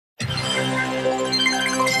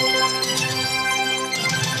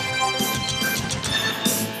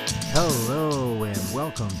Hello and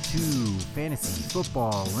welcome to Fantasy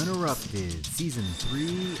Football Interrupted, Season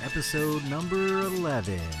 3, Episode number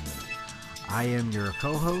 11. I am your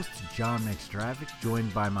co-host, John McStravick,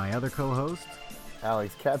 joined by my other co-host,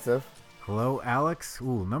 Alex Katzev. Hello, Alex.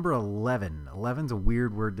 Ooh, number 11. 11's a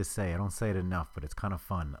weird word to say. I don't say it enough, but it's kind of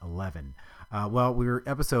fun. 11. We're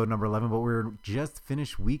episode number 11, but we're just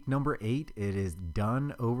finished week number 8. It is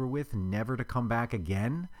done, over with, never to come back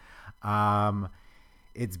again.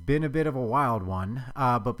 It's been a bit of a wild one,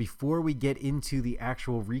 but before we get into the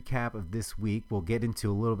actual recap of this week, we'll get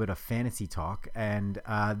into a little bit of fantasy talk, and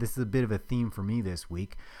this is a bit of a theme for me this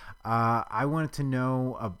week. I wanted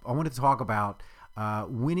to talk about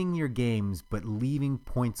winning your games but leaving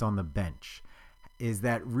points on the bench. Is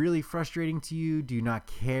that really frustrating to you? Do you not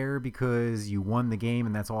care because you won the game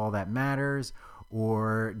and that's all that matters?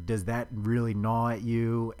 Or does that really gnaw at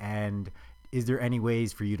you? And is there any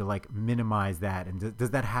ways for you to minimize that? And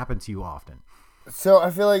does that happen to you often? So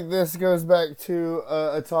I feel like this goes back to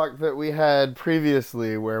a talk that we had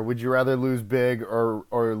previously where would you rather lose big or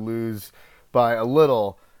lose by a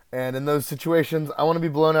little? And in those situations, I want to be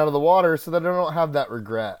blown out of the water so that I don't have that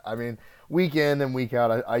regret. I mean, week in and week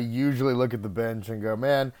out, I usually look at the bench and go,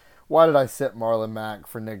 man, why did I sit Marlon Mack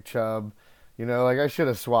for Nick Chubb? You know, I should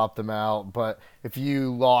have swapped them out. But if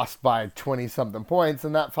you lost by 20-something points,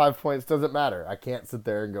 then that 5 points doesn't matter. I can't sit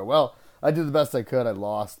there and go, well, I did the best I could. I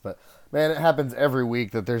lost. But, man, it happens every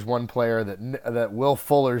week that there's one player that Will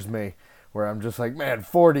Fullers me, where I'm just like, man,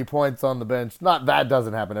 40 points on the bench. Not that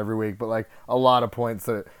doesn't happen every week, but a lot of points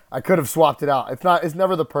that I could have swapped it out. It's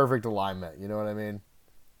never the perfect alignment. You know what I mean?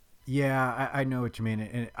 Yeah, I know what you mean.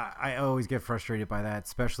 And I always get frustrated by that,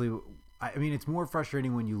 especially, I mean, it's more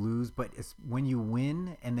frustrating when you lose, but it's when you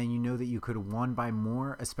win and then you know that you could have won by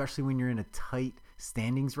more, especially when you're in a tight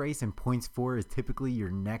standings race and points for is typically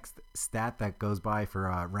your next stat that goes by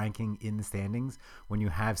for ranking in the standings when you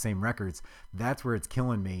have same records. That's where it's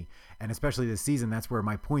killing me. And especially this season, that's where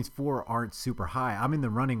my points for aren't super high. I'm in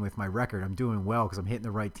the running with my record. I'm doing well because I'm hitting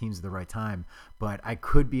the right teams at the right time, but I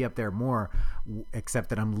could be up there more, except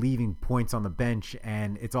that I'm leaving points on the bench.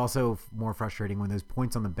 And it's also more frustrating when those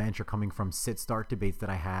points on the bench are coming from sit-start debates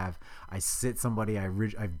that I have. I sit somebody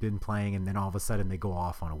I've been playing, and then all of a sudden they go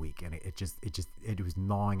off on a week, and it was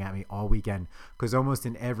gnawing at me all weekend because almost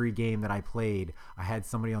in every game that I played, I had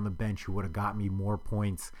somebody on the bench who would have got me more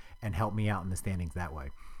points and helped me out in the standings that way.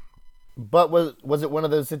 But was it one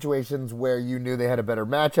of those situations where you knew they had a better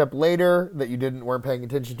matchup later that you weren't paying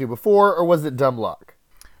attention to before, or was it dumb luck?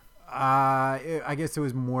 I guess it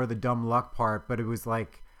was more the dumb luck part, but it was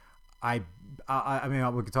like I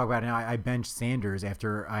mean, we could talk about it now. I benched Sanders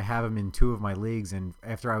after I have him in 2 of my leagues, and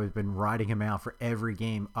after I've been riding him out for every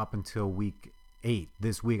game up until week 8.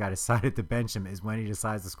 This week I decided to bench him is when he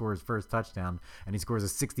decides to score his first touchdown, and he scores a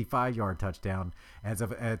 65-yard touchdown, adds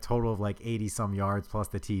up a total of 80-some yards plus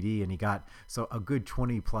the TD, and he got a good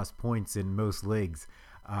 20-plus points in most leagues.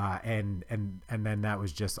 And then that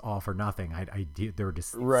was just all for nothing. They were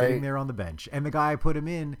just sitting there on the bench, and the guy I put him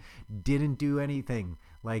in didn't do anything.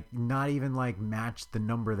 Not even match the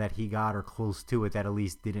number that he got or close to it that at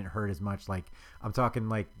least didn't hurt as much. I'm talking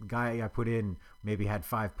guy I put in maybe had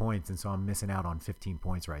 5 points, and so I'm missing out on 15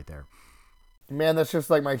 points right there. Man, that's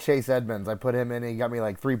just like my Chase Edmonds. I put him in and he got me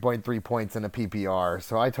 3.3 points in a PPR,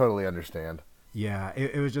 so I totally understand. Yeah,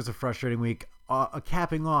 it was just a frustrating week.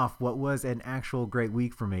 Capping off what was an actual great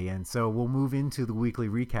week for me. And so we'll move into the weekly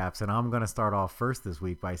recaps, and I'm going to start off first this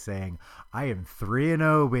week by saying I am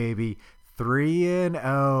 3-0, baby.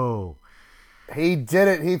 3-0. He did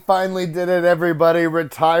it. He finally did it, everybody.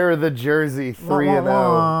 Retire the jersey.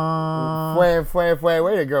 3-0.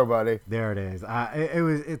 Way to go, buddy. There it is.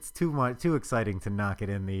 It's too exciting to knock it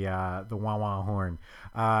in the wah-wah horn.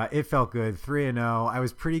 It felt good. 3-0. I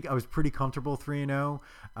was pretty comfortable 3-0.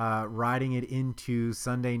 Riding it into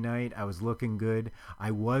Sunday night, I was looking good.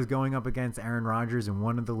 I was going up against Aaron Rodgers in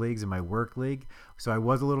one of the leagues in my work league, so I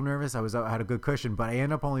was a little nervous. I had a good cushion, but I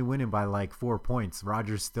ended up only winning by 4 points.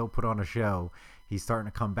 Rodgers still put on a show. He's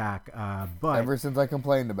starting to come back. But ever since I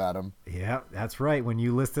complained about him. Yeah, that's right. When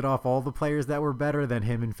you listed off all the players that were better than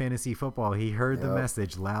him in fantasy football, he heard the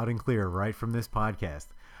message loud and clear right from this podcast.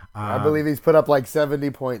 I believe he's put up 70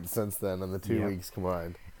 points since then in the 2 weeks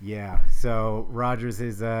combined. Yeah, so Rodgers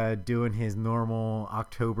is doing his normal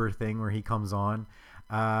October thing where he comes on.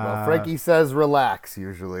 Well, Frankie says relax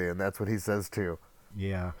usually, and that's what he says too.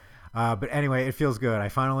 Yeah. But anyway, it feels good. I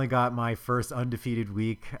finally got my first undefeated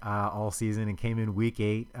week all season and came in week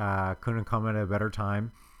 8. Couldn't come at a better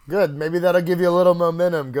time. Good. Maybe that'll give you a little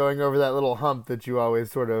momentum going over that little hump that you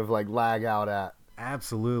always sort of lag out at.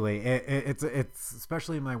 Absolutely. It's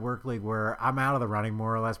especially in my work league where I'm out of the running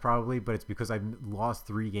more or less probably, but it's because I've lost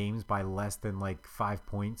 3 games by less than like 5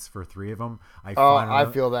 points for 3 of them. Oh, I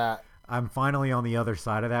feel that. I'm finally on the other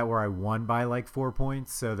side of that where I won by like 4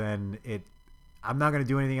 points. So then I'm not going to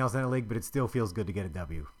do anything else in that league, but it still feels good to get a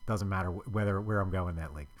W. Doesn't matter where I'm going in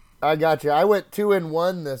that league. I got you. I went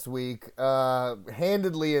 2-1 this week,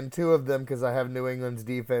 handedly in 2 of them because I have New England's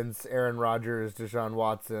defense, Aaron Rodgers, Deshaun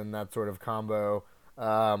Watson, that sort of combo.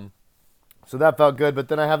 So that felt good. But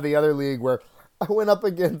then I have the other league where I went up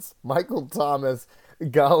against Michael Thomas,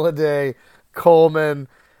 Galladay, Coleman,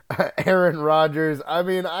 Aaron Rodgers. I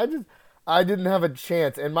mean, I didn't have a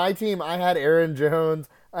chance. In my team, I had Aaron Jones,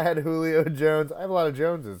 I had Julio Jones. I have a lot of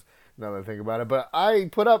Joneses now that I think about it. But I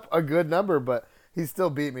put up a good number, but he still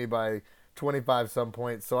beat me by 25 some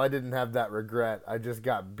points, so I didn't have that regret. I just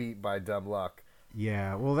got beat by dumb luck.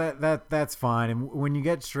 Yeah, well that's fine. And when you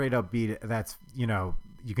get straight up beat, that's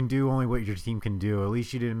you can do only what your team can do. At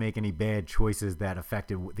least you didn't make any bad choices that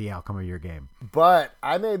affected the outcome of your game. But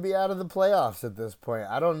I may be out of the playoffs at this point.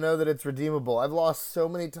 I don't know that it's redeemable. I've lost so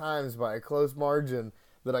many times by a close margin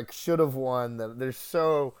that I should have won. That there's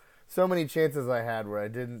so many chances I had where I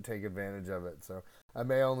didn't take advantage of it. So I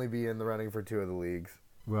may only be in the running for 2 of the leagues.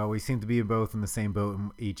 Well, we seem to be both in the same boat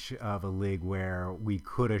in each of a league where we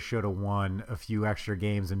coulda, shoulda won a few extra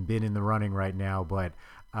games and been in the running right now, but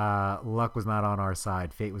luck was not on our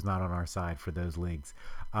side. Fate was not on our side for those leagues,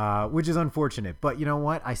 which is unfortunate. But you know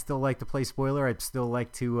what? I still like to play spoiler. I'd still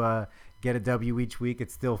like to get a W each week.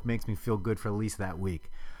 It still makes me feel good for at least that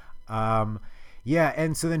week. Yeah,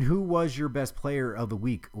 and so then who was your best player of the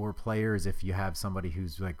week, or players if you have somebody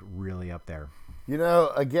who's like really up there?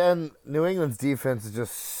 Again, New England's defense is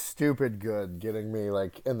just stupid good, getting me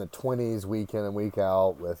like in the 20s week in and week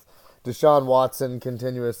out, with Deshaun Watson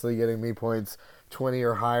continuously getting me points 20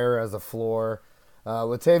 or higher as a floor.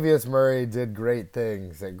 Latavius Murray did great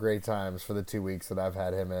things at great times for the 2 weeks that I've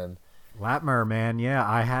had him in. Latimer, man, yeah,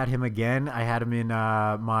 I had him again. I had him in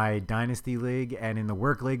my Dynasty League and in the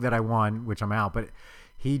work league that I won, which I'm out, but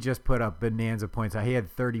he just put up bonanza points. He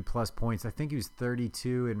had 30-plus points. I think he was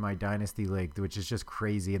 32 in my Dynasty League, which is just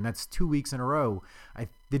crazy, and that's 2 weeks in a row.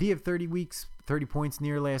 Did he have 30 points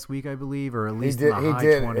near last week, I believe, or at least in the high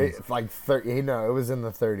 20s? Like 30. No, it was in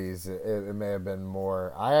the 30s. It may have been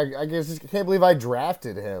more. I guess I can't believe I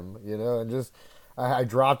drafted him, and just I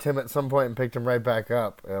dropped him at some point and picked him right back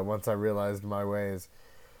up once I realized my ways.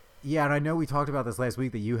 Yeah, and I know we talked about this last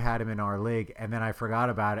week that you had him in our league, and then I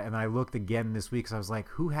forgot about it, and I looked again this week, so I was like,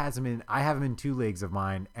 who has him in? I have him in 2 leagues of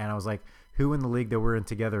mine, and I was like, who in the league that we're in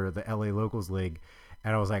together, the LA Locals League?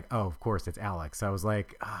 And I was like, oh, of course, it's Alex. I was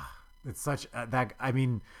like, it's such that. I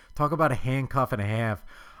mean, talk about a handcuff and a half.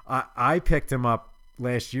 I picked him up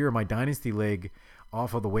last year in my Dynasty League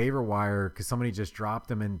off of the waiver wire because somebody just dropped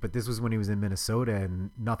him, but this was when he was in Minnesota and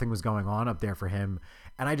nothing was going on up there for him.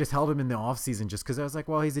 And I just held him in the offseason just because I was like,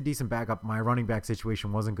 well, he's a decent backup. My running back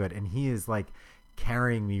situation wasn't good, and he is like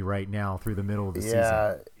carrying me right now through the middle of the season.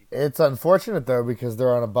 Yeah, it's unfortunate though because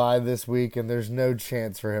they're on a bye this week, and there's no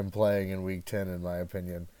chance for him playing in Week 10, in my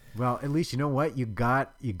opinion. Well, at least you know what, you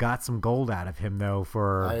got some gold out of him though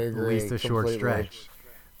for at least a short stretch.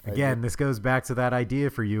 Again, this goes back to that idea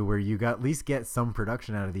for you where you got at least get some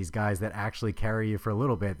production out of these guys that actually carry you for a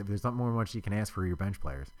little bit. There's not more much you can ask for your bench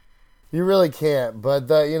players. You really can't, but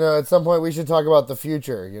at some point we should talk about the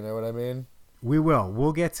future. You know what I mean? We will.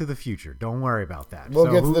 We'll get to the future. Don't worry about that.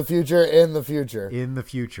 We'll get to the future in the future. In the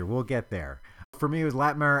future. We'll get there. For me, it was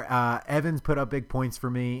Latimer. Evans put up big points for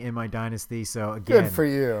me in my Dynasty. So, again. Good for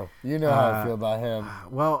you. You know how I feel about him.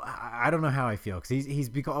 Well, I don't know how I feel because he's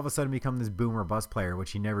all of a sudden become this boomer bust player,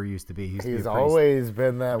 which he never used to be. He's always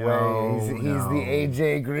been that way. He's the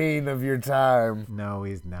A.J. Green of your time. No,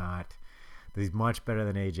 he's not. He's much better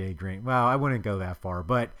than A.J. Green. Well, I wouldn't go that far,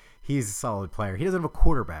 but he's a solid player. He doesn't have a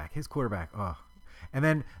quarterback. His quarterback, And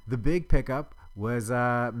then the big pickup was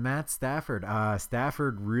Matt Stafford.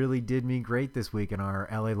 Stafford really did me great this week in our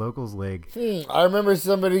LA Locals League. I remember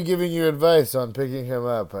somebody giving you advice on picking him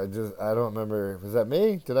up. I don't remember. Was that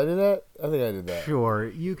me? Did I do that? I think I did that. Sure,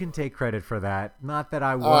 you can take credit for that. Not that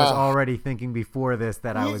I was already thinking before this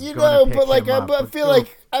that I was going to pick him up.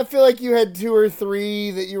 I feel like you had 2 or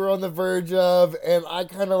 3 that you were on the verge of, and I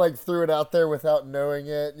kind of like threw it out there without knowing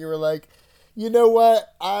it. You were like, you know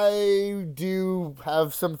what? I do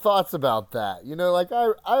have some thoughts about that.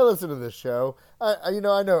 I listen to this show. I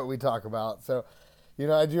know what we talk about. So,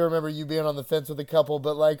 I do remember you being on the fence with a couple,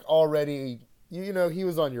 but like already, he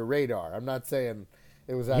was on your radar. I'm not saying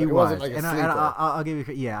It was. He It was, wasn't like a and sleeper. I'll give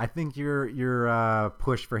you. Yeah, I think your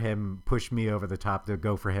push for him pushed me over the top to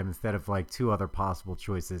go for him instead of like two other possible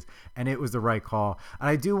choices, and it was the right call. And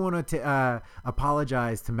I do want to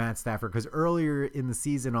apologize to Matt Stafford because earlier in the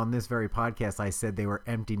season on this very podcast, I said they were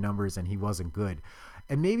empty numbers and he wasn't good.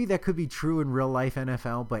 And maybe that could be true in real life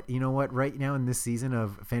NFL, but you know what? Right now in this season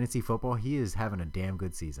of fantasy football, he is having a damn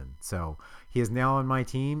good season. So he is now on my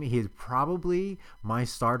team. He is probably my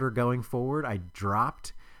starter going forward. I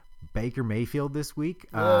dropped Baker Mayfield this week.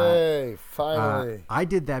 Yay! Finally. I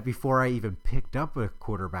did that before I even picked up a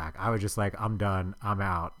quarterback. I was just like, I'm done. I'm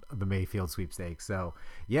out of the Mayfield sweepstakes. So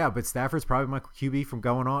yeah, but Stafford's probably my QB from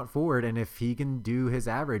going on forward, and if he can do his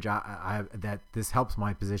average, that this helps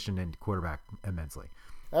my position in quarterback immensely.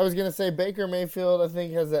 I was gonna say Baker Mayfield. I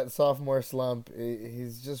think has that sophomore slump.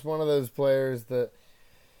 He's just one of those players that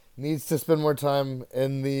needs to spend more time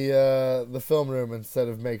in the film room instead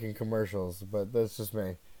of making commercials. But that's just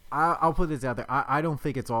me. I'll put this out there. I don't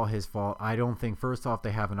think it's all his fault. I don't think, first off,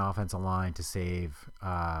 they have an offensive line to save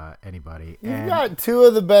anybody. You've got two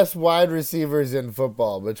of the best wide receivers in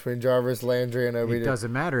football between Jarvis Landry and OBJ. It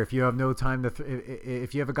doesn't matter if you have no time to.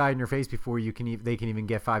 If you have a guy in your face before they can even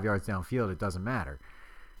get 5 yards downfield. It doesn't matter.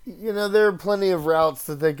 You know, there are plenty of routes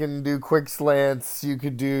that they can do quick slants. You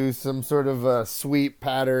could do some sort of sweep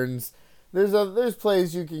patterns. There's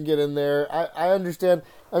plays you can get in there. I understand.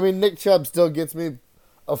 I mean, Nick Chubb still gets me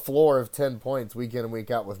a floor of 10 points week in and week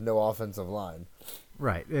out with no offensive line.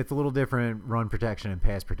 Right. It's a little different run protection and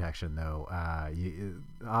pass protection, though.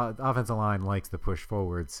 Offensive line likes to push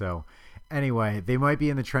forward. So, anyway, they might be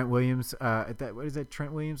in the Trent Williams. What is it,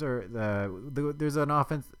 Trent Williams? Or there's an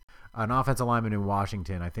offensive lineman in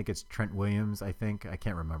Washington. I think it's Trent Williams. I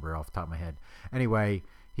can't remember off the top of my head. Anyway,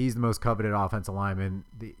 he's the most coveted offensive lineman.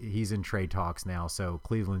 He's in trade talks now, so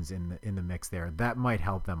Cleveland's in the mix there. That might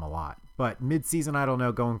help them a lot. But midseason, I don't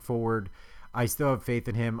know. Going forward, I still have faith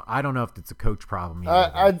in him. I don't know if it's a coach problem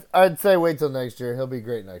yet. I'd say wait till next year. He'll be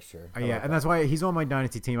great next year. That's why he's on my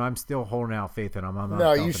dynasty team. I'm still holding out faith in him.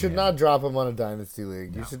 No, you should not drop him on a dynasty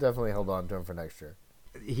league. No. You should definitely hold on to him for next year.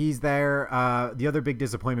 He's there. The other big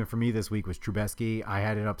disappointment for me this week was Trubisky. I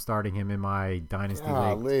ended up starting him in my dynasty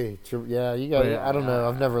league. Yeah, you got. I don't know.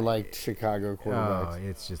 I've never liked Chicago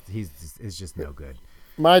quarterbacks. It's just no good.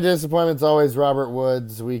 My disappointment's always Robert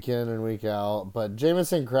Woods, week in and week out. But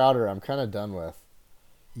Jamison Crowder, I'm kind of done with.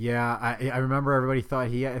 Yeah, I remember everybody thought I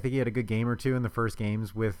think he had a good game or two in the first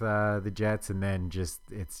games with the Jets, and then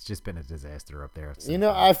it's just been a disaster up there. You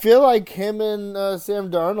know, I feel like him and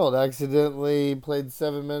Sam Darnold accidentally played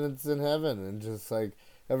 7 minutes in heaven, and just like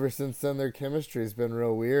ever since then their chemistry's been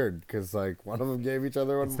real weird because like one of them gave each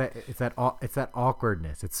other one. It's that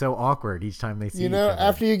awkwardness. It's so awkward each time they see each other.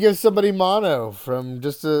 After you give somebody mono from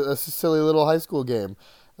just a silly little high school game,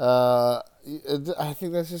 I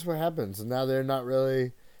think that's just what happens. And now they're not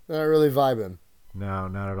really vibing. No,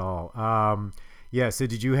 not at all. Yeah. So,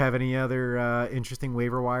 did you have any other interesting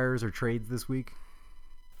waiver wires or trades this week?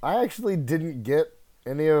 I actually didn't get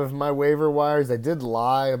any of my waiver wires. I did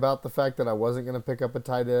lie about the fact that I wasn't going to pick up a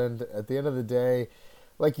tight end. At the end of the day,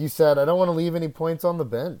 like you said, I don't want to leave any points on the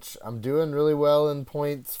bench. I'm doing really well in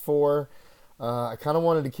points for. I kind of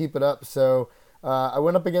wanted to keep it up, so I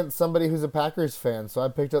went up against somebody who's a Packers fan. So I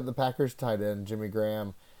picked up the Packers tight end, Jimmy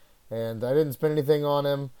Graham, and I didn't spend anything on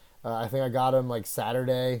him. I think I got him like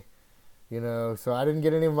Saturday, so I didn't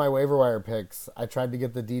get any of my waiver wire picks. I tried to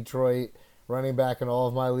get the Detroit running back in all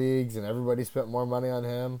of my leagues, and everybody spent more money on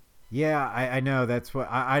him. Yeah, I know. That's what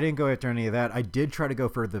I didn't go after any of that. I did try to go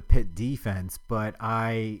for the Pitt defense, but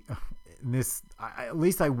at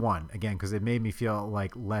least I won again because it made me feel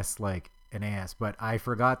like less like an ass. But I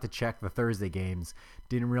forgot to check the Thursday games.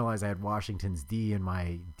 Didn't realize I had Washington's D in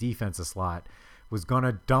my defensive slot. Was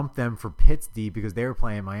gonna dump them for Pitt's D because they were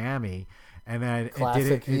playing Miami. And then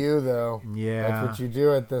classic though. Yeah, that's what you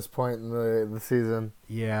do at this point in the season.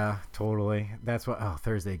 Yeah, totally. That's what.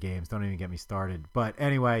 Thursday games. Don't even get me started. But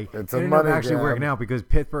anyway, it's it ended up actually working out because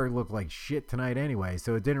Pittsburgh looked like shit tonight anyway,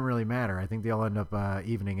 so it didn't really matter. I think they'll end up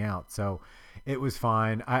evening out, so it was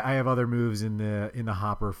fine. I have other moves in the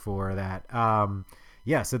hopper for that.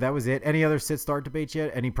 Yeah. So that was it. Any other sit start debates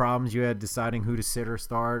yet? Any problems you had deciding who to sit or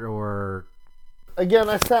start or? Again,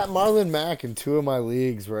 I sat Marlon Mack in 2 of my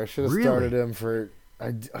leagues where I should have started him for.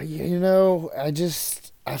 I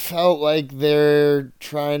felt like they're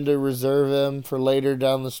trying to reserve him for later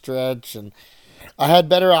down the stretch, and I had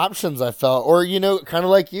better options. I felt, or kind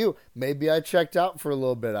of like you. Maybe I checked out for a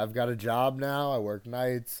little bit. I've got a job now. I work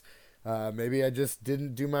nights. Maybe I just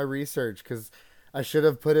didn't do my research because I should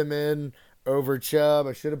have put him in over Chubb.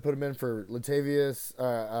 I should have put him in for Le'Veon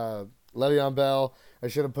Bell. I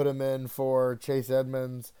should have put him in for Chase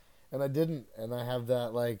Edmonds, and I didn't. And I have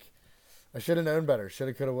that I should have known better.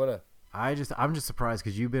 Shoulda, coulda, woulda. I'm just surprised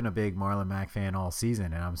because you've been a big Marlon Mack fan all season,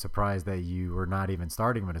 and I'm surprised that you were not even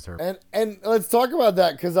starting him at a certain. And let's talk about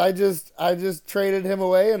that because I just traded him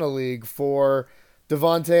away in a league for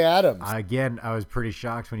Devontae Adams. Again, I was pretty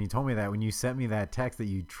shocked when you told me that. When you sent me that text that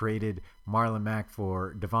you traded Marlon Mack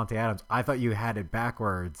for Devontae Adams, I thought you had it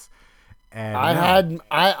backwards. And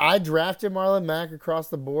I drafted Marlon Mack across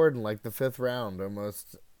the board in like the 5th round,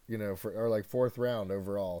 almost, or like 4th round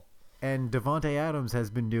overall. And Devontae Adams has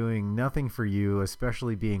been doing nothing for you,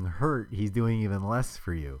 especially being hurt. He's doing even less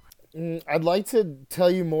for you. I'd like to tell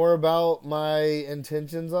you more about my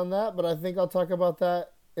intentions on that, but I think I'll talk about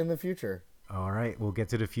that in the future. All right, we'll get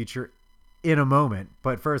to the future in a moment.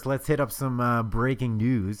 But first, let's hit up some breaking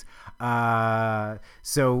news.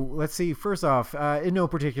 So let's see. First off, in no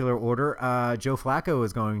particular order, Joe Flacco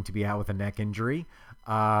is going to be out with a neck injury.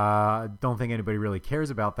 Don't think anybody really cares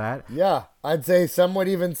about that. Yeah, I'd say some would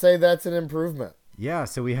even say that's an improvement. Yeah,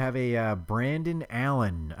 so we have a Brandon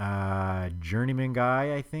Allen, journeyman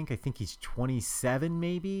guy, I think. I think he's 27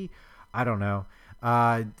 maybe. I don't know.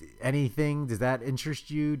 Anything, does that interest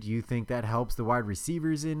you? Do you think that helps the wide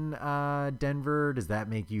receivers in Denver? Does that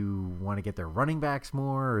make you want to get their running backs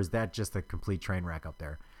more, or is that just a complete train wreck up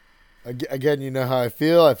there? Again, you know how I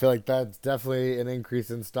feel. I feel like that's definitely an increase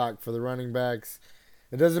in stock for the running backs.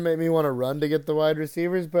 It doesn't make me want to run to get the wide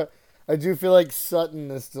receivers, but I do feel like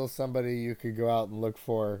Sutton is still somebody you could go out and look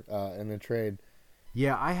for in a trade.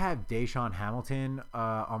 Yeah, I have Deshaun Hamilton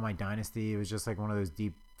on my dynasty. It was just like one of those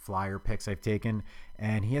deep flyer picks I've taken,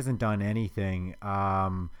 and he hasn't done anything.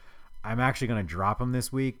 I'm actually going to drop him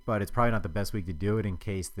this week, but it's probably not the best week to do it in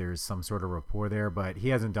case there's some sort of rapport there, but he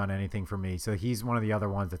hasn't done anything for me. So he's one of the other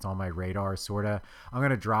ones that's on my radar, sort of. I'm going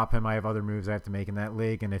to drop him. I have other moves I have to make in that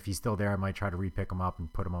league, and if he's still there, I might try to repick him up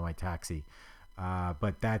and put him on my taxi.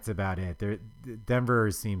 But that's about it. Denver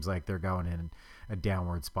seems like they're going in a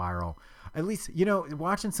downward spiral. At least,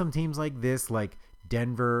 watching some teams like this, like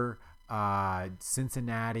Denver,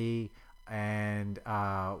 Cincinnati, and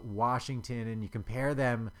Washington, and you compare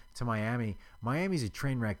them to Miami. Miami's a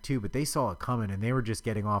train wreck too, but they saw it coming, and they were just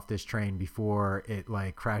getting off this train before it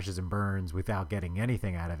like crashes and burns without getting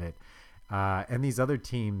anything out of it. And these other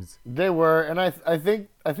teams, they were, and I think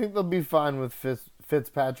they'll be fine with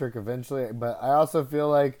Fitzpatrick eventually. But I also feel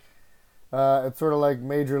like it's sort of like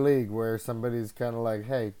Major League, where somebody's kind of like,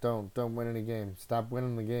 hey, don't win any games, stop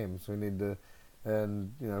winning the games. We need to.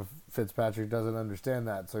 And, Fitzpatrick doesn't understand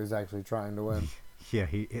that, so he's actually trying to win. Yeah,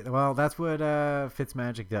 well, that's what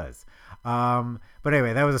Fitzmagic does. But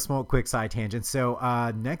anyway, that was a small, quick side tangent. So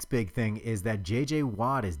next big thing is that J.J.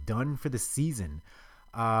 Watt is done for the season.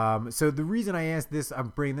 So the reason I asked this, I'm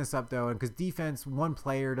bringing this up, though, because defense, one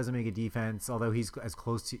player doesn't make a defense, although he's as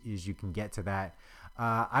close as you can get to that.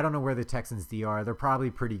 I don't know where the Texans' D are. They're probably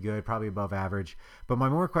pretty good, probably above average. But my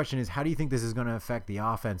more question is, how do you think this is going to affect the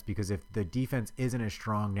offense? Because if the defense isn't as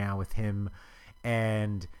strong now with him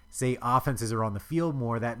and, say, offenses are on the field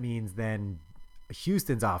more, that means then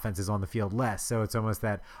Houston's offense is on the field less. So it's almost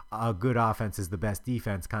that a good offense is the best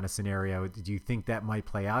defense kind of scenario. Do you think that might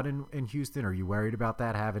play out in Houston? Are you worried about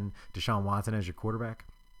that, having Deshaun Watson as your quarterback?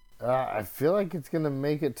 I feel like it's going to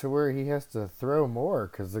make it to where he has to throw more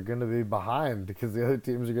because they're going to be behind because the other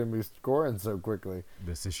teams are going to be scoring so quickly.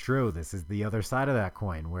 This is true. This is the other side of that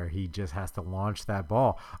coin where he just has to launch that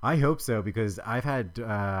ball. I hope so because I've had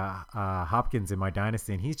Hopkins in my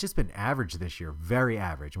dynasty, and he's just been average this year, very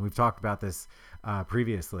average. And we've talked about this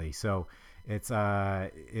previously. So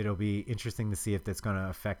it'll be interesting to see if that's going to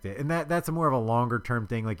affect it. And that's a more of a longer term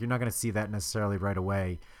thing. Like, you're not going to see that necessarily right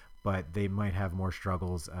away, but they might have more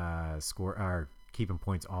struggles keeping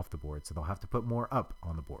points off the board. So they'll have to put more up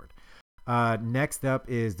on the board. Next up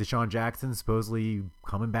is Deshaun Jackson, supposedly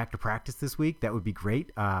coming back to practice this week. That would be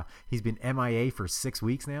great. He's been MIA for 6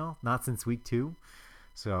 weeks now, not since week 2.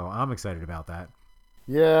 So I'm excited about that.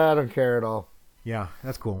 Yeah, I don't care at all. Yeah,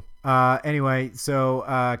 that's cool. Anyway,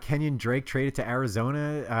 so Kenyon Drake traded to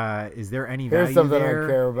Arizona. Is there any value there? Here's something I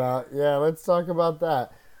care about. Yeah, let's talk about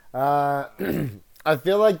that. I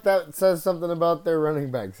feel like that says something about their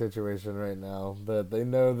running back situation right now, that they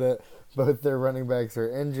know that both their running backs are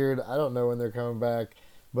injured. I don't know when they're coming back,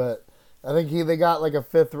 but I think they got like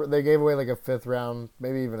they gave away like a 5th round,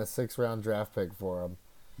 maybe even a 6th round draft pick for him.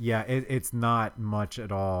 Yeah, it's not much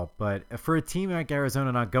at all, but for a team like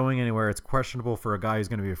Arizona not going anywhere, it's questionable for a guy who's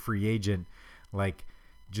going to be a free agent. Like,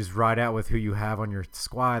 just ride out with who you have on your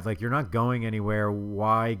squad. Like, you're not going anywhere.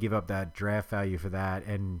 Why give up that draft value for that?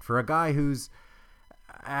 And for a guy who's,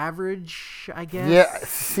 average, I guess. Yeah,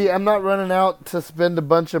 see, I'm not running out to spend a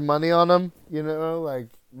bunch of money on him. You know, like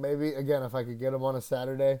maybe again if I could get him on a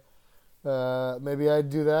Saturday, maybe I'd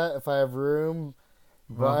do that if I have room.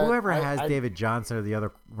 Well, But whoever has David Johnson or the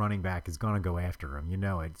other running back is going to go after him. You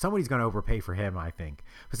know it. Somebody's going to overpay for him, I think.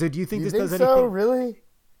 So do you think this does so? anything? Really?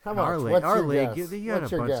 How much? What's Our your league, guess? you had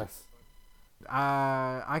What's a your bunch. guess?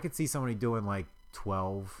 I could see somebody doing like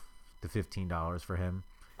 $12 to $15 for him.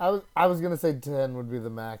 I was gonna say 10 would be the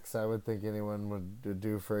max I would think anyone would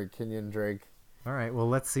do for a Kenyon Drake. All right. Well,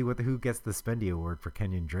 let's see who gets the Spendy Award for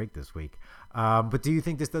Kenyon Drake this week. But do you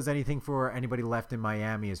think this does anything for anybody left in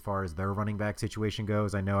Miami as far as their running back situation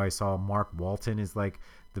goes? I know I saw Mark Walton is like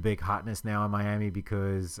the big hotness now in Miami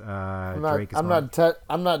because Drake is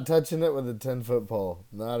I'm not touching it with a 10-foot pole.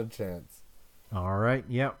 Not a chance. All right.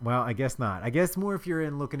 Yeah. Well, I guess not. I guess more if you're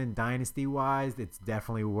looking in dynasty wise, it's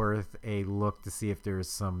definitely worth a look to see if there's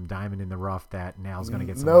some diamond in the rough that now's going to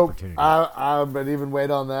get some opportunity. I would even wait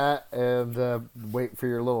on that and wait for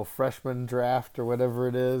your little freshman draft or whatever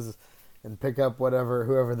it is, and pick up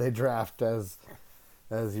whoever they draft as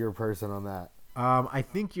your person on that. I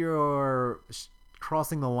think you're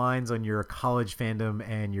crossing the lines on your college fandom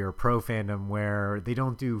and your pro fandom where they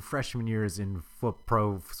don't do freshman years in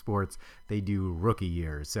pro sports. They do rookie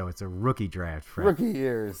years. So it's a rookie draft. Rookie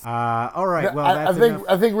years. All right. Well,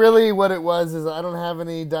 I think really what it was is I don't have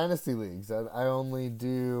any dynasty leagues. I only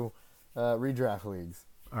do redraft leagues.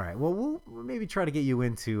 All right. Well, we'll maybe try to get you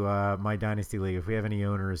into my dynasty league if we have any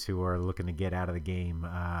owners who are looking to get out of the game.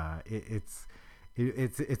 It's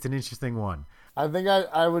an interesting one. I think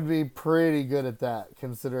I would be pretty good at that,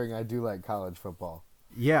 considering I do like college football.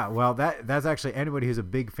 Yeah, well, that's actually anybody who's a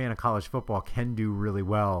big fan of college football can do really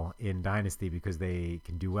well in Dynasty because they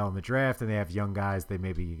can do well in the draft and they have young guys they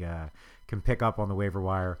maybe can pick up on the waiver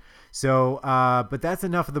wire. So, but that's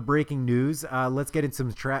enough of the breaking news. Let's get into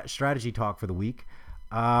some strategy talk for the week.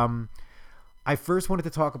 I first wanted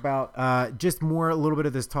to talk about just a little bit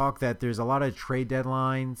of this talk that there's a lot of trade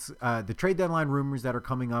deadlines, the trade deadline rumors that are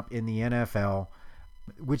coming up in the NFL,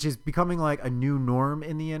 which is becoming like a new norm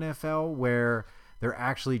in the NFL where they're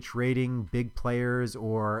actually trading big players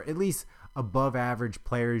or at least above average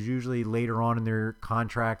players, usually later on in their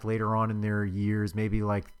contract, later on in their years, maybe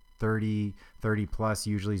like 30 plus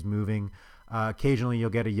usually is moving. Occasionally you'll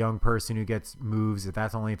get a young person who gets moves.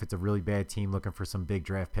 That's only if it's a really bad team looking for some big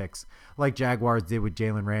draft picks like Jaguars did with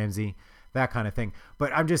Jalen Ramsey, that kind of thing.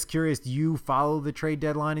 But I'm just curious, do you follow the trade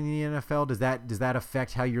deadline in the NFL? Does that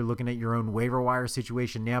affect how you're looking at your own waiver wire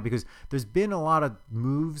situation now? Because there's been a lot of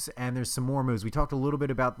moves and there's some more moves. We talked a little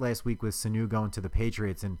bit about last week with Sanu going to the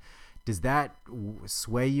Patriots, and does that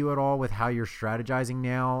sway you at all with how you're strategizing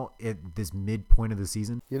now at this midpoint of the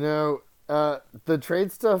season? You know, the trade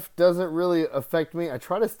stuff doesn't really affect me. I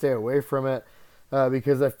try to stay away from it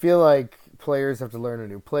because I feel like players have to learn a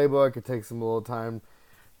new playbook. It takes them a little time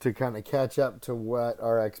to kind of catch up to what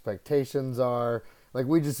our expectations are. Like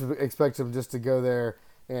we just expect them just to go there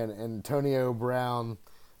and Antonio Brown,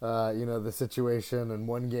 the situation in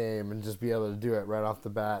one game and just be able to do it right off the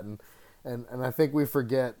bat. And I think we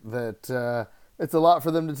forget that it's a lot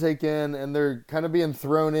for them to take in, and they're kind of being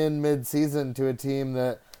thrown in mid-season to a team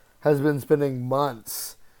that has been spending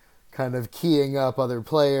months kind of keying up other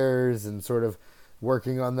players and sort of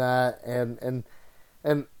working on that. And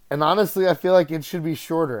honestly, I feel like it should be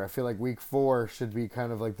shorter. I feel like week 4 should be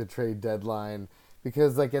kind of like the trade deadline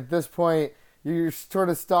because like at this point, you're sort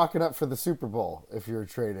of stocking up for the Super Bowl if you're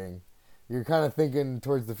trading. You're kind of thinking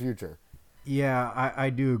towards the future. Yeah,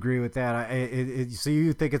 I do agree with that. So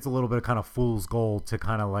you think it's a little bit of kind of fool's gold to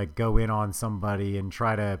kind of like go in on somebody and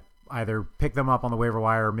try to either pick them up on the waiver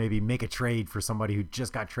wire or maybe make a trade for somebody who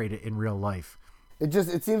just got traded in real life.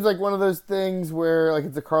 It seems like one of those things where like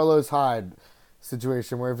it's a Carlos Hyde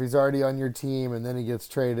situation where if he's already on your team and then he gets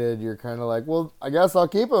traded, you're kind of like, well, I guess I'll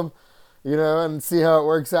keep him, and see how it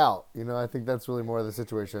works out. I think that's really more of the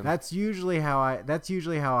situation. That's usually how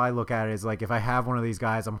I look at it is like if I have one of these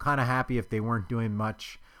guys, I'm kind of happy if they weren't doing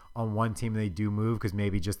much on one team they do move because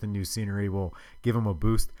maybe just the new scenery will give them a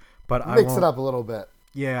boost. But mix it up a little bit.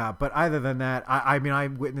 Yeah, but other than that, I mean, I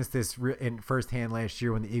witnessed this in firsthand last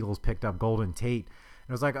year when the Eagles picked up Golden Tate. And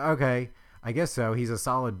it was like, okay, I guess so. He's a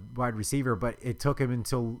solid wide receiver, but it took him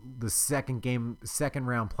until the second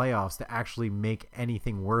round playoffs to actually make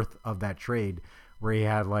anything worth of that trade where he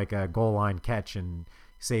had like a goal line catch and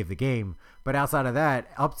save the game. But outside of that,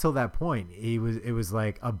 up till that point, it was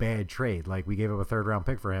like a bad trade. Like we gave up a 3rd round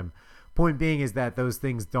pick for him. point being is that those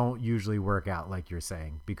things don't usually work out like you're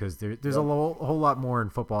saying, because there's a whole lot more in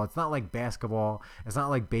football. It's not like basketball. It's not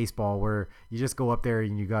like baseball where you just go up there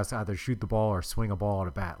and you guys either shoot the ball or swing a ball at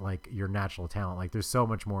a bat like your natural talent. Like there's so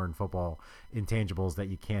much more in football intangibles that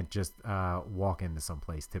you can't just walk into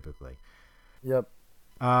someplace typically. Yep.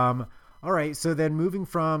 All right, so then moving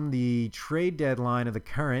from the trade deadline of the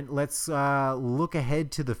current, let's look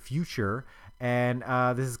ahead to the future. And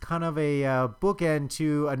this is kind of a bookend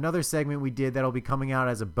to another segment we did that'll be coming out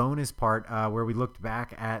as a bonus part where we looked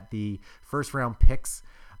back at the first-round picks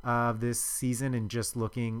of this season and just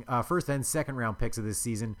looking first and second round picks of this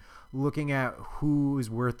season, looking at who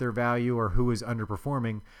is worth their value or who is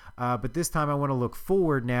underperforming. But this time I want to look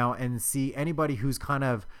forward now and see anybody who's kind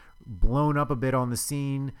of blown up a bit on the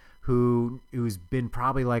scene, who's been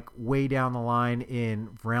probably like way down the line in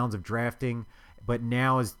rounds of drafting, but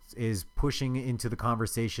now is pushing into the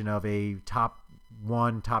conversation of a top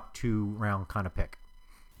 1, top 2 round kind of pick.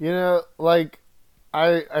 You know, like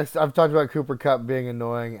I've talked about Cooper Kupp being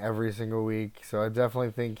annoying every single week, so I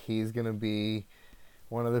definitely think he's going to be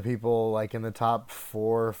one of the people like in the top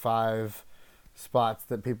 4 or 5 spots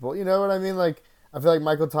that people, you know what I mean? Like I feel like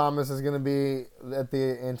Michael Thomas is going to be at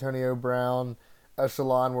the Antonio Brown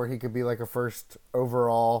echelon where he could be like a first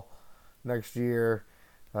overall next year.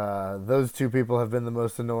 Those two people have been the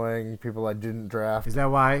most annoying people I didn't draft. Is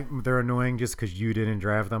that why they're annoying, just because you didn't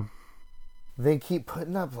draft them? They keep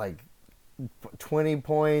putting up like 20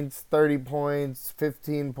 points, 30 points,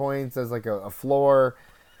 15 points as like a floor.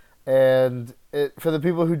 And for the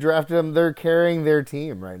people who drafted them, they're carrying their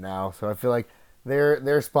team right now. So I feel like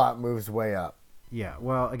their spot moves way up. Yeah,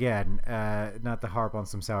 well, again, not to harp on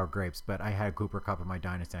some sour grapes, but I had Cooper Kupp in my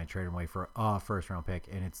dynasty. I traded him away for a first-round pick,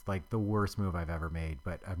 and it's like the worst move I've ever made.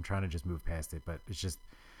 But I'm trying to just move past it. But it's just,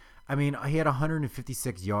 I mean, he had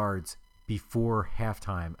 156 yards before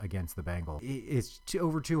halftime against the Bengals. It's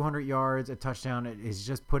over 200 yards, a touchdown. It's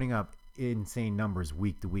just putting up insane numbers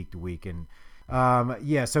week to week to week, and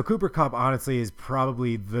so Cooper Kupp honestly is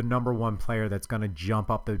probably the number 1 player that's going to jump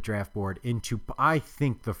up the draft board into, I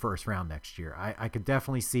think, the first round next year. I could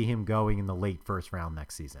definitely see him going in the late first round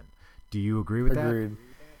next season. Do you agree with Agreed. That?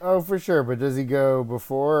 Oh, for sure. But does he go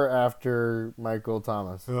before or after Michael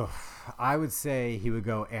Thomas? Ugh, I would say he would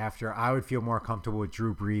go after. I would feel more comfortable with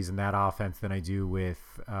Drew Brees in that offense than I do with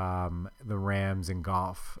the Rams and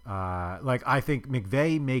Goff. I think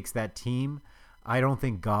McVay makes that team. I don't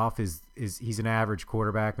think Goff he's an average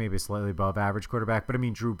quarterback, maybe a slightly above average quarterback. But I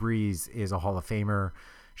mean, Drew Brees is a Hall of Famer.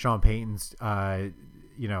 Sean Payton's,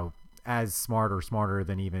 as smart or smarter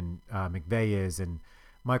than even McVay is, and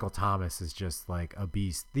Michael Thomas is just like a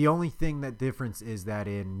beast. The only thing that difference is that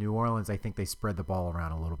in New Orleans, I think they spread the ball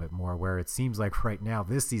around a little bit more. Where it seems like right now,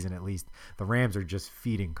 this season at least, the Rams are just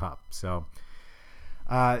feeding Kupp. So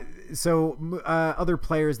other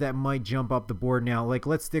players that might jump up the board now, like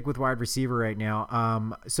let's stick with wide receiver right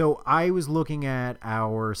now. So I was looking at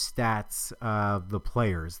our stats of the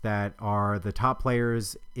players that are the top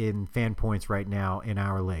players in fan points right now in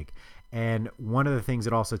our league. And one of the things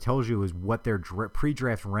it also tells you is what their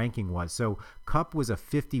pre-draft ranking was. So Kupp was a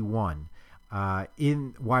 51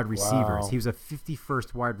 in wide receivers. Wow. He was a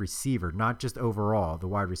 51st wide receiver, not just overall, the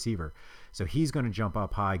wide receiver. So he's going to jump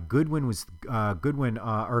up high. Godwin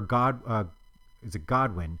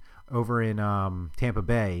over in Tampa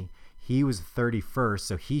Bay. He was 31st,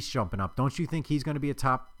 so he's jumping up. Don't you think he's going to be a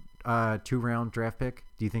top 2-round draft pick?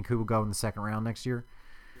 Do you think he will go in the second round next year?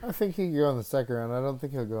 I think he can go in the second round. I don't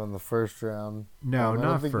think he'll go in the first round. No,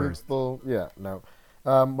 not first. No.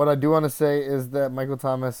 What I do want to say is that Michael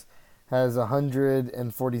Thomas has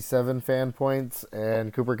 147 fan points,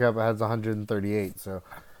 and Cooper Kupp has 138. So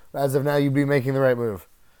as of now, you'd be making the right move.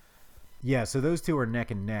 Yeah, so those two are neck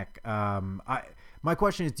and neck. My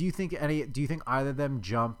question is, do you think either of them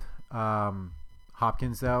jump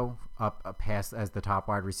Hopkins though up past as the top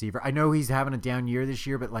wide receiver? I know he's having a down year this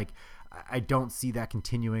year, but like I don't see that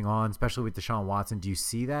continuing on, especially with Deshaun Watson. Do you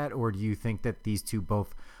see that, or do you think that these two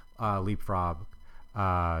both leapfrog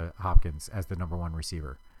Hopkins as the number 1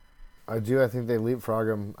 receiver? I do. I think they leapfrog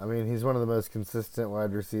him. I mean, he's one of the most consistent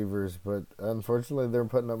wide receivers, but unfortunately, they're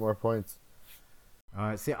putting up more points.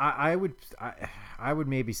 I would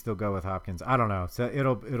maybe still go with Hopkins. I don't know. So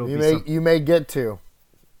you may get to.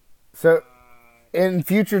 So in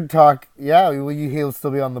future talk, he'll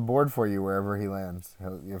still be on the board for you wherever he lands,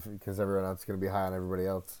 because everyone else is going to be high on everybody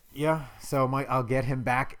else. Yeah, so I'll get him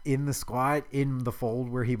back in the squad, in the fold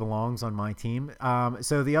where he belongs on my team.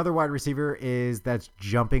 So the other wide receiver that's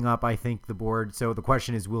jumping up, I think, the board. So the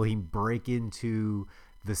question is, will he break into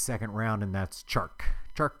the second round? And that's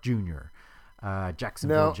Chark Jr.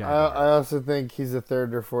 Jacksonville No, Jaguars. I also think he's a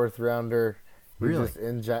third or fourth rounder. Really?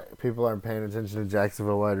 People aren't paying attention to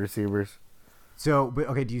Jacksonville wide receivers. So, but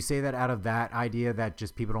okay, do you say that out of that idea that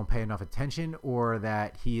just people don't pay enough attention, or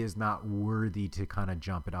that he is not worthy to kind of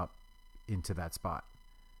jump it up into that spot?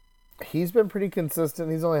 He's been pretty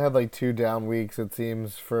consistent. He's only had like 2 down weeks, it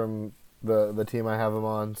seems, from the team I have him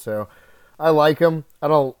on. So I like him. I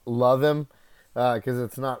don't love him because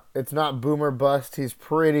it's not boomer bust. He's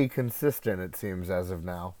pretty consistent, it seems, as of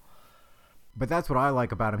now. But that's what I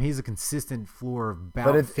like about him. He's a consistent floor of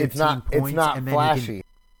about But 15 points. it's not and then flashy.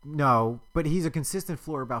 No, but he's a consistent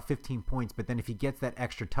floor about 15 points. But then if he gets that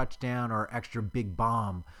extra touchdown or extra big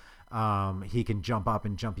bomb, he can jump up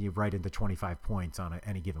and jump you right into 25 points on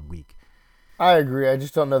any given week. I agree. I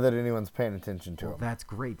just don't know that anyone's paying attention to him. That's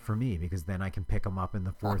great for me because then I can pick him up in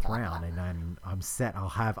the 4th round and then I'm set. I'll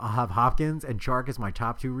have Hopkins and Chark as my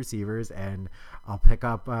top 2 receivers, and I'll pick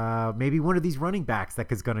up maybe one of these running backs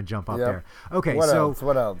that is going to jump up there. Okay,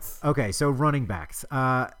 What else? Okay, so running backs.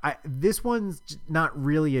 This one's not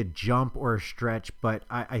really a jump or a stretch, but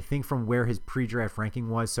I think from where his pre-draft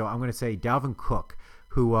ranking was, so I'm going to say Dalvin Cook,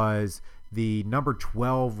 who was the number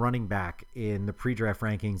 12 running back in the pre-draft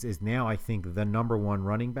rankings, is now, I think, the number 1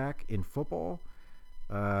 running back in football.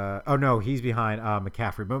 Oh, no, he's behind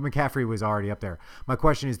McCaffrey, but McCaffrey was already up there. My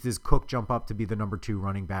question is, does Cook jump up to be the number 2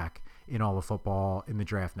 running back in all of football in the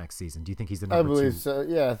draft next season? Do you think he's the number 2? I believe so.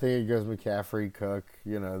 Yeah, I think it goes McCaffrey, Cook,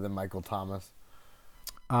 then Michael Thomas.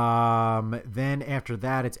 Then after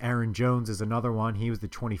that, it's Aaron Jones is another one. He was the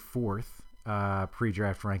 24th.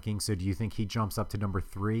 Pre-draft ranking. So do you think he jumps up to number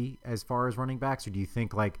 3 as far as running backs, or do you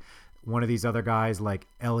think like one of these other guys like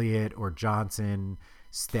Elliott or Johnson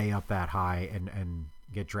stay up that high and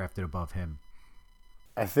get drafted above him?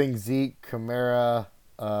 I think Zeke, Kamara,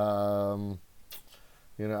 I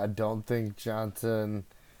don't think Johnson.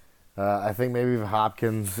 I think maybe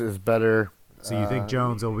Hopkins is better. So you think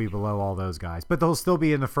Jones will be below all those guys, but they'll still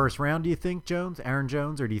be in the 1st round, do you think, Aaron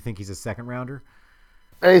Jones, or do you think he's a 2nd rounder?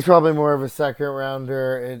 He's probably more of a 2nd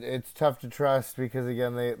rounder. It's tough to trust because,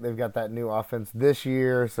 again, they've got that new offense this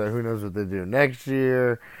year, so who knows what they do next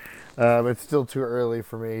year. It's still too early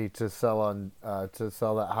for me to sell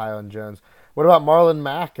that high on Jones. What about Marlon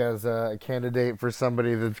Mack as a candidate for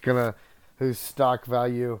somebody whose stock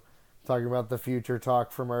value, talking about the future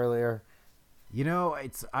talk from earlier?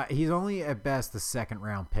 He's only at best the 2nd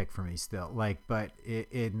round pick for me still. But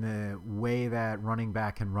in the way that running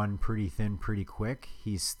back can run pretty thin, pretty quick,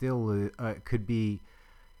 he's still could be.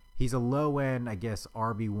 He's a low end, I guess,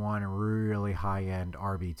 RB1 and really high end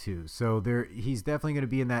RB2. So he's definitely going to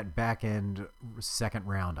be in that back end 2nd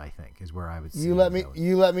round. I think is where I would see. You let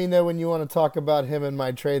me know when you want to talk about him in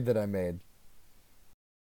my trade that I made.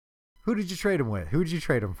 Who did you trade him with? Who did you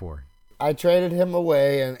trade him for? I traded him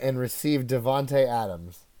away and received Davante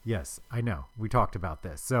Adams. Yes, I know. We talked about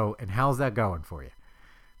this. So, and how's that going for you?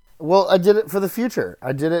 Well, I did it for the future.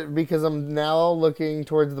 I did it because I'm now looking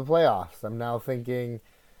towards the playoffs. I'm now thinking.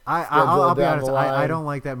 I'll be honest. I don't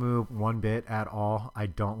like that move one bit at all. I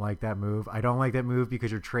don't like that move. I don't like that move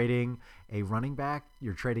because you're trading a running back.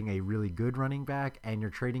 You're trading a really good running back, and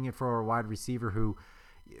you're trading it for a wide receiver who.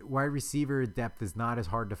 Wide receiver depth is not as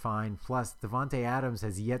hard to find. Plus, Davante Adams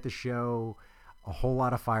has yet to show a whole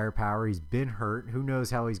lot of firepower. He's been hurt. Who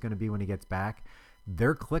knows how he's going to be when he gets back.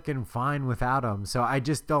 They're clicking fine without him. So I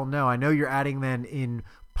just don't know. I know you're adding then in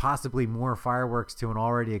possibly more fireworks to an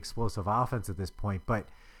already explosive offense at this point, but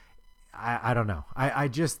I don't know.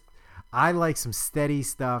 I like some steady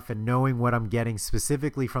stuff and knowing what I'm getting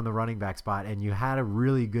specifically from the running back spot. And you had a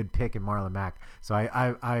really good pick in Marlon Mack. So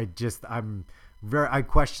I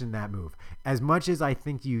question that move. As much as I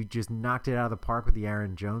think you just knocked it out of the park with the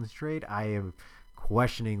Aaron Jones trade, I am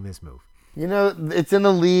questioning this move. It's in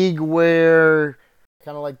a league where I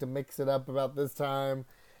kind of like to mix it up about this time.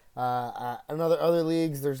 In other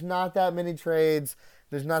leagues, there's not that many trades.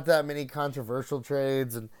 There's not that many controversial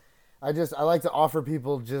trades. And I like to offer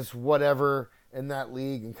people just whatever in that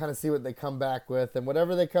league and kind of see what they come back with. And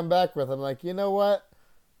whatever they come back with, I'm like, you know what?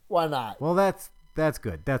 Why not? Well, that's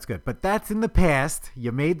good. That's good. But that's in the past.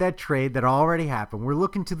 You made that trade that already happened. We're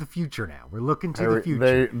looking to the future now. We're looking to the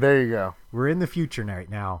future. There you go. We're in the future right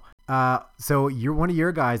now. So you're one of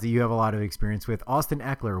your guys that you have a lot of experience with, Austin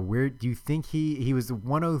Eckler. Where do you think he was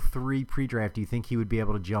 103 pre-draft? Do you think he would be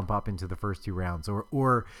able to jump up into the first 2 rounds,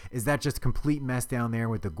 or is that just a complete mess down there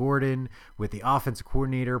with the Gordon, with the offensive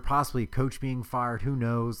coordinator, possibly a coach being fired? Who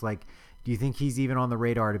knows? Do you think he's even on the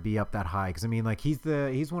radar to be up that high? Because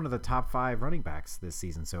he's one of the top 5 running backs this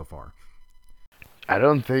season so far. I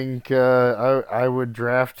don't think I would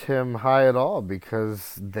draft him high at all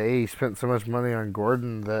because they spent so much money on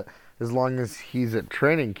Gordon that as long as he's at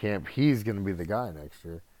training camp, he's going to be the guy next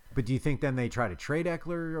year. But do you think then they try to trade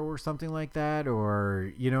Eckler or something like that,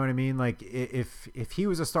 or you know what I mean? Like if he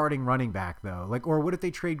was a starting running back though, like, or what if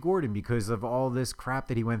they trade Gordon because of all this crap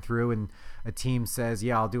that he went through, and a team says,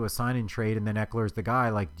 yeah, I'll do a sign and trade, and then Eckler's the guy.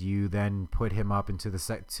 Like, do you then put him up into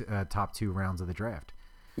the top 2 rounds of the draft?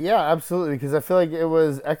 Yeah, absolutely. Because I feel like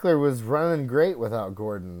Eckler was running great without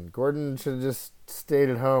Gordon. Gordon should have just stayed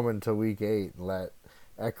at home until week 8 and let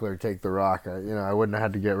Eckler take the rock. I wouldn't have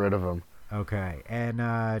had to get rid of him. Okay,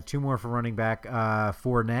 and 2 more for running back.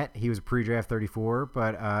 Fournette, he was pre-draft 34,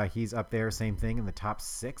 but he's up there, same thing, in the top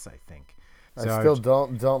 6, I think. So I still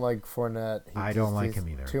don't like Fournette. I don't like him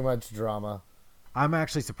either. Too much drama. I'm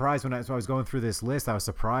actually surprised when I was going through this list. I was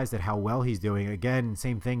surprised at how well he's doing. Again,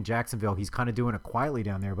 same thing, Jacksonville. He's kind of doing it quietly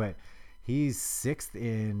down there, but he's 6th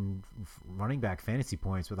in running back fantasy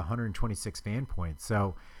points with 126 fan points.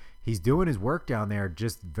 So he's doing his work down there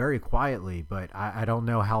just very quietly, but I don't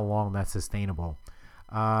know how long that's sustainable.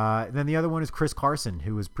 Then the other one is Chris Carson,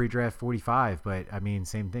 who was pre-draft 45, but I mean,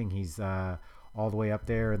 same thing. He's all the way up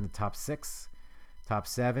there in the top 6, top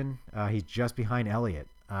 7. He's just behind Elliott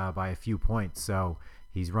by a few points, so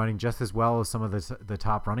he's running just as well as some of the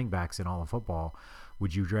top running backs in all of football.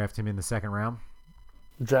 Would you draft him in the 2nd round?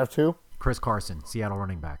 Draft who? Chris Carson, Seattle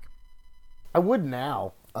running back. I would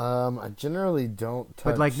now. I generally don't touch.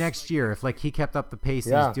 But like next year, if like he kept up the pace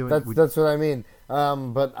yeah, he's doing, that's what I mean.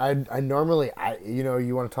 But I normally,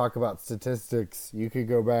 you want to talk about statistics, you could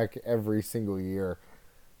go back every single year.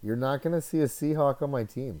 You're not going to see a Seahawk on my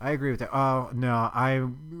team. I agree with that. Oh no,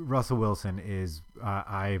 Russell Wilson is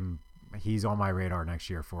he's on my radar next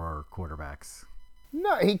year for quarterbacks.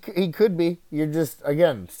 No, he could be. You're just,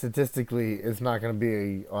 again, statistically, it's not going to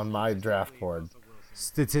be on my draft board.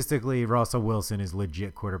 Statistically, Russell Wilson is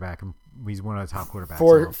legit quarterback, and he's one of the top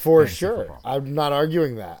quarterbacks for sure. Football. I'm not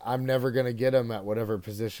arguing that. I'm never going to get him at whatever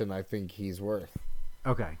position I think he's worth.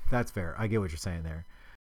 Okay, that's fair. I get what you're saying there.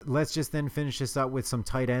 Let's just then finish this up with some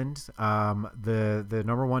tight end. The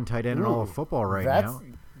number 1 tight end in all of football now.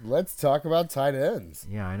 Let's talk about tight ends.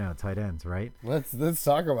 Yeah, I know, tight ends, right? Let's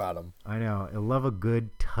talk about them. I know. I love a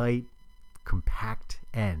good, tight, compact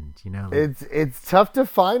end. It's tough to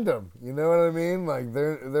find them. You know what I mean? Like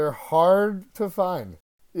they're hard to find.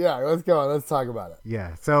 Yeah, let's go. Let's talk about it.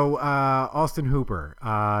 Yeah. So Austin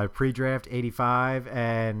Hooper, pre-draft 85,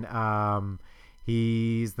 and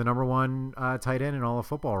he's the number 1 tight end in all of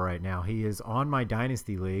football right now. He is on my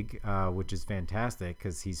dynasty league, which is fantastic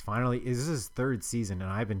because this is his 3rd season,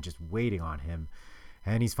 and I've been just waiting on him.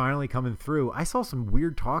 And he's finally coming through. I saw some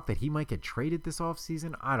weird talk that he might get traded this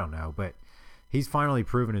offseason. I don't know, but he's finally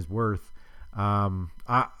proven his worth.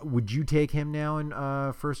 Would you take him now in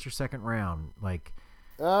 1st or 2nd round? Like,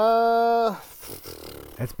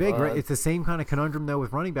 that's big, right? It's the same kind of conundrum though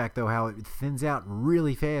with running back though, how it thins out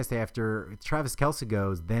really fast after Travis Kelce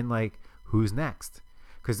goes. Then like, who's next?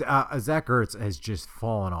 Because Zach Ertz has just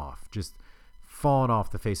fallen off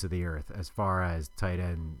the face of the earth as far as tight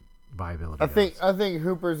end viability. I think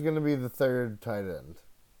Hooper's going to be the 3rd tight end.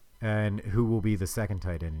 And who will be the 2nd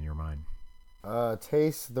tight end in your mind?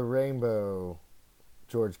 Taste the rainbow,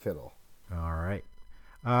 George Kittle. All right.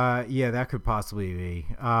 Yeah, that could possibly be.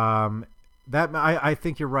 I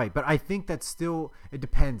think you're right, but I think that still it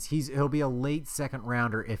depends. He'll be a late 2nd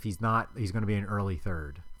rounder if he's not. He's going to be an early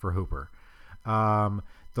 3rd for Hooper.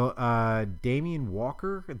 Damian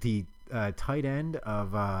Walker, the tight end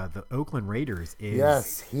of the Oakland Raiders, is.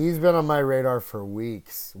 Yes, he's been on my radar for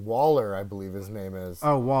weeks. Waller, I believe his name is.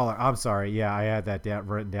 Oh, Waller. I'm sorry. Yeah, I had that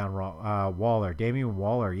written down wrong. Waller, Damian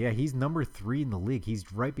Waller. Yeah, he's number 3 in the league.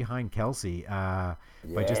 He's right behind Kelce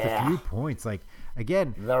by just a few points. Like,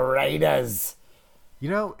 again, the Raiders.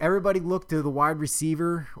 Everybody looked to the wide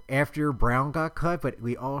receiver after Brown got cut, but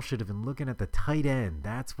we all should have been looking at the tight end.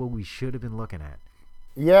 That's what we should have been looking at.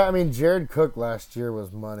 Yeah, I mean, Jared Cook last year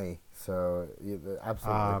was money. So,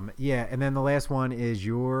 absolutely. Yeah, and then the last one is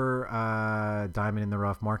your diamond in the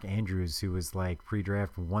rough, Mark Andrews, who was like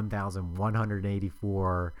pre-draft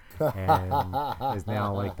 1,184 and is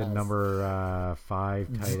now like the number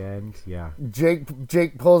 5 tight end. Yeah.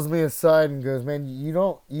 Jake pulls me aside and goes, "Man,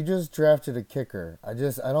 you just drafted a kicker. I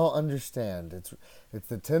don't understand. It's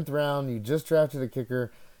the 10th round. You just drafted a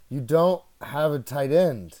kicker. You don't have a tight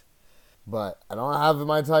end." But I don't have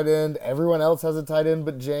my tight end. Everyone else has a tight end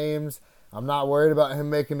but James. I'm not worried about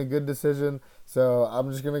him making a good decision. So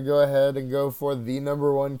I'm just going to go ahead and go for the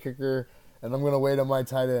number 1 kicker. And I'm going to wait on my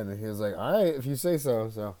tight end. And he was like, all right, if you say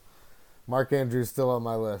so. So Mark Andrews still on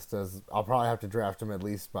my list. As I'll probably have to draft him at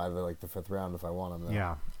least by the 5th round if I want him. Though.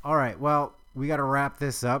 Yeah. All right. Well, we got to wrap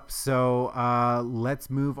this up. So let's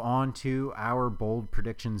move on to our bold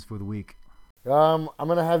predictions for the week. I'm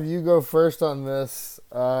gonna have you go first on this.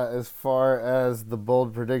 As far as the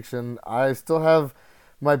bold prediction, I still have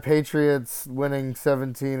my Patriots winning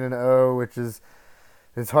 17-0, which is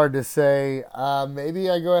it's hard to say. Maybe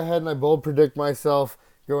I go ahead and I bold predict myself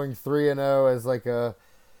going 3-0 as like a.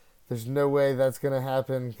 There's no way that's gonna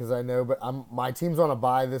happen because I know, but my team's on a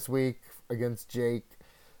bye this week against Jake,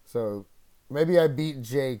 so maybe I beat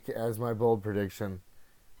Jake as my bold prediction.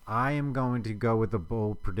 I am going to go with the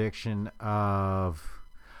bold prediction of.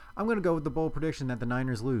 I'm going to go with the bold prediction that the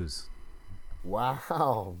Niners lose.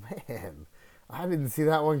 Wow, man. I didn't see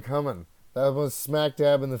that one coming. That was smack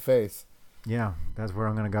dab in the face. Yeah, that's where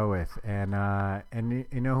I'm going to go with. And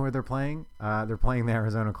you know who they're playing? They're playing the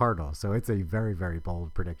Arizona Cardinals. So it's a very, very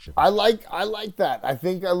bold prediction. I like that. I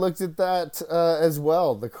think I looked at that as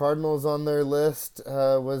well. The Cardinals on their list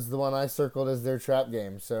was the one I circled as their trap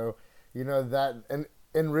game. So, that and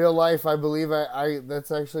in real life, I believe I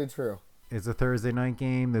that's actually true. It's a Thursday night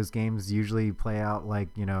game. Those games usually play out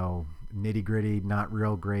like, nitty gritty, not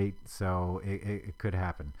real great. So it could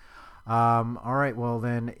happen. All right. Well,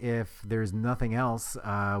 then, if there's nothing else,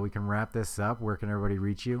 we can wrap this up. Where can everybody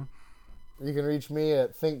reach you? You can reach me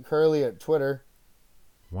at Think Curly at Twitter.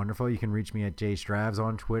 Wonderful. You can reach me at JStravs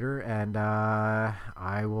on Twitter. And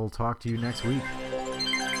I will talk to you next week.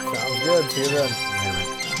 Sounds good. See you then. Later.